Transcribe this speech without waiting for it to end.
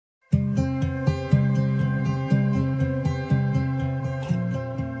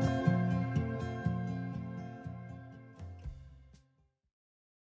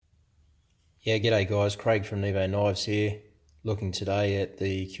Yeah, g'day guys, Craig from Nevo Knives here, looking today at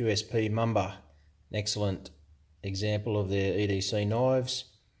the QSP Mamba, an excellent example of their EDC knives.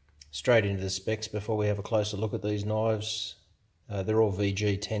 Straight into the specs before we have a closer look at these knives. They're all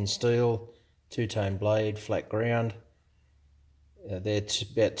VG10 steel, two-tone blade, flat ground. They're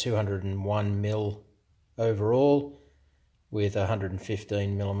about 201mm overall with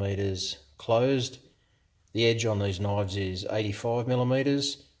 115mm closed. The edge on these knives is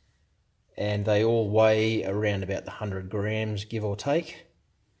 85mm. And they all weigh around about the 100 grams, give or take.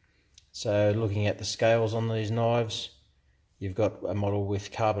 So looking at the scales on these knives, you've got a model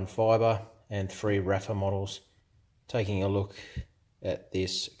with carbon fibre and 3 Raffir models. Taking a look at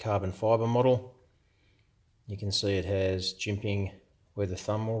this carbon fibre model, you can see it has jimping where the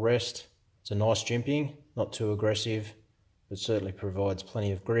thumb will rest. It's a nice jimping, not too aggressive, but certainly provides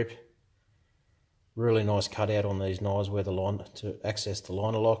plenty of grip. Really nice cutout on these knives where the line to access the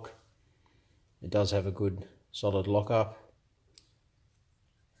liner lock. It does have a good solid lockup.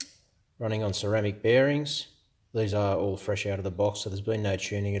 Running on ceramic bearings. These are all fresh out of the box, so there's been no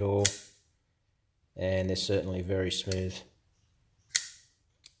tuning at all. And they're certainly very smooth.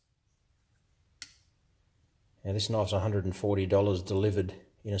 Now this knife's $140 delivered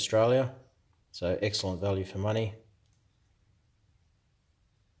in Australia, so excellent value for money.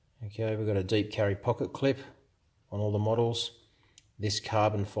 Okay, we've got a deep carry pocket clip on all the models. This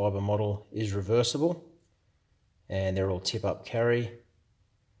carbon fibre model is reversible and they're all tip-up carry.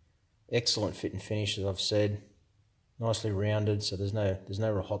 Excellent fit and finish, as I've said. Nicely rounded, so there's no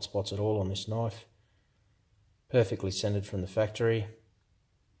real hot spots at all on this knife. Perfectly centered from the factory.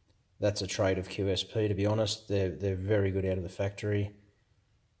 That's a trait of QSP, to be honest. They're very good out of the factory.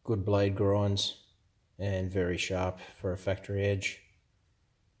 Good blade grinds and very sharp for a factory edge.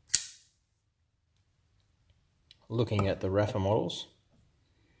 Looking at the Raffir models,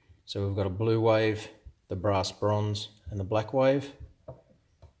 so we've got a blue wave, the brass bronze and the black wave.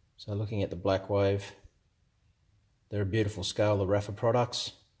 So looking at the black wave, they're a beautiful scale, the Raffir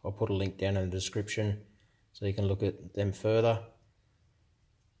products. I'll put a link down in the description so you can look at them further,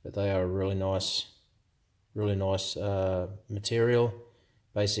 but they are a really nice material.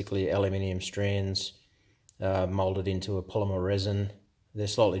 Basically aluminium strands molded into a polymer resin. They're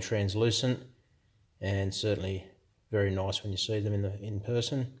slightly translucent and certainly very nice when you see them in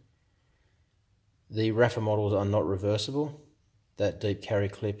person. The Raffir models are not reversible. That deep carry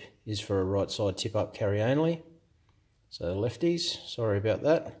clip is for a right side tip up carry only. So lefties, sorry about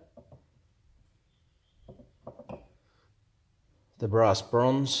that. The brass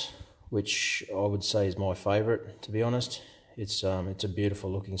bronze, which I would say is my favourite, to be honest. It's a beautiful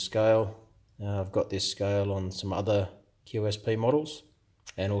looking scale. I've got this scale on some other QSP models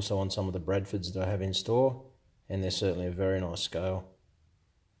and also on some of the Bradfords that I have in store, and they're certainly a very nice scale.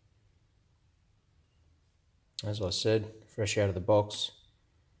 As I said, fresh out of the box,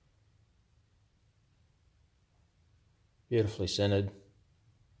 beautifully centered,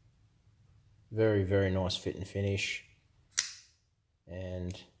 very nice fit and finish,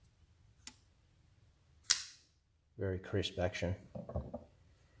 and very crisp action.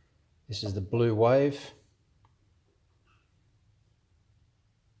 This is the blue wave.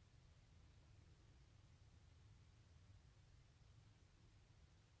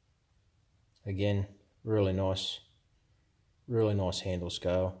 Again, really nice handle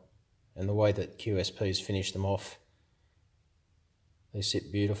scale, and the way that QSP's finish them off, they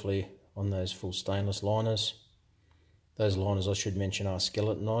sit beautifully on those full stainless liners. Those liners, I should mention, are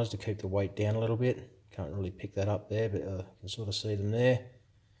skeletonized to keep the weight down a little bit. Can't really pick that up there, but you can sort of see them there.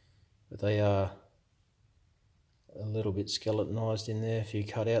 But they are a little bit skeletonized in there, a few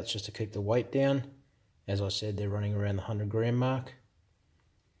cutouts just to keep the weight down. As I said, they're running around the 100 gram mark.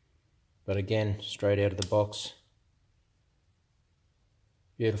 But again, straight out of the box,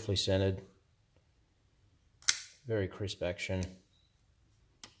 beautifully centered, very crisp action.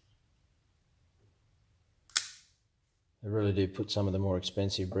 They really do put some of the more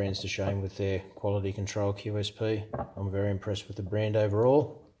expensive brands to shame with their quality control, QSP. I'm very impressed with the brand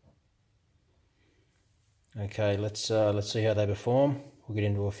overall. Okay, let's see how they perform. We'll get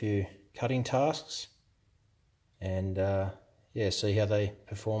into a few cutting tasks and yeah, see how they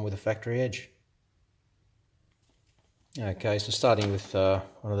perform with a factory edge. Okay, so starting with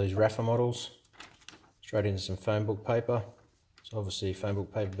one of these Raffir models, straight into some foam book paper. So obviously foam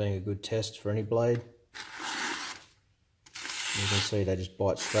book paper being a good test for any blade. You can see they just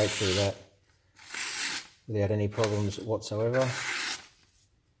bite straight through that without any problems whatsoever.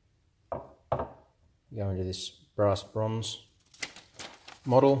 Go into this brass bronze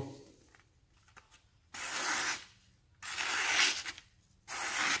model.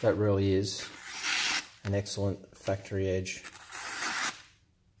 That really is an excellent factory edge.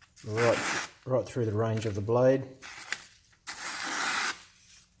 Right through the range of the blade.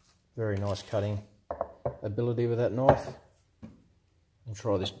 Very nice cutting ability with that knife. I'll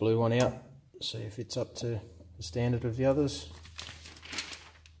try this blue one out, see if it's up to the standard of the others.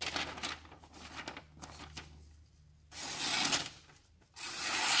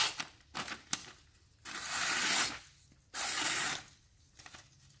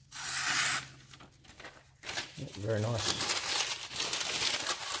 Very nice.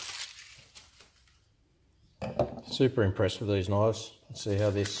 Super impressed with these knives. Let's see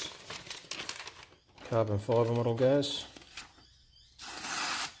how this carbon fibre model goes.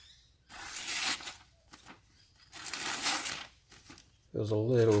 Feels a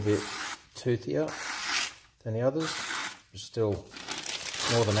little bit toothier than the others, but still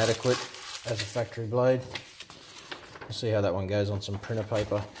more than adequate as a factory blade. We'll see how that one goes on some printer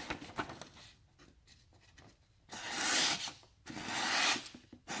paper.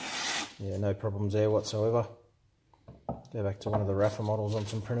 Yeah, no problems there whatsoever. Go back to one of the Raffir models on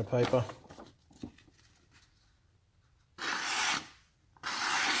some printer paper.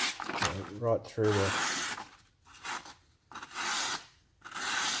 Right through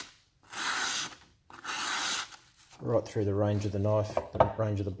the range of the knife, the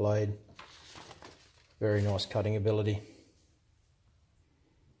range of the blade. Very nice cutting ability.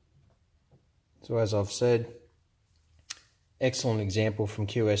 So as I've said, excellent example from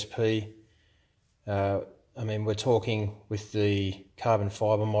QSP. I mean, we're talking with the carbon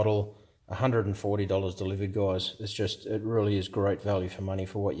fibre model, $140 delivered, guys. It really is great value for money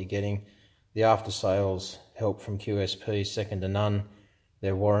for what you're getting. The after sales help from QSP, second to none.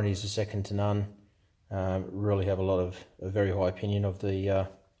 Their warranties are second to none. Really have a very high opinion of the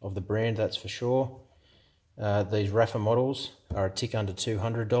brand, that's for sure. These Raffir models are a tick under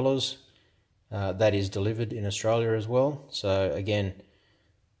 $200. That is delivered in Australia as well. So again,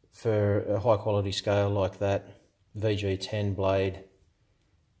 for a high quality scale like that, VG10 blade,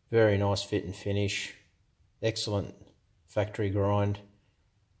 very nice fit and finish, excellent factory grind,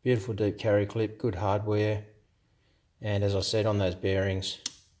 beautiful deep carry clip, good hardware, and as I said on those bearings,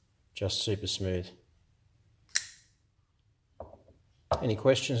 just super smooth. Any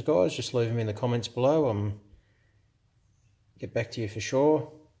questions, guys, just leave them in the comments below. Get back to you for sure.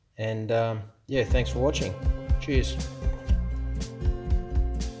 And yeah, thanks for watching. Cheers.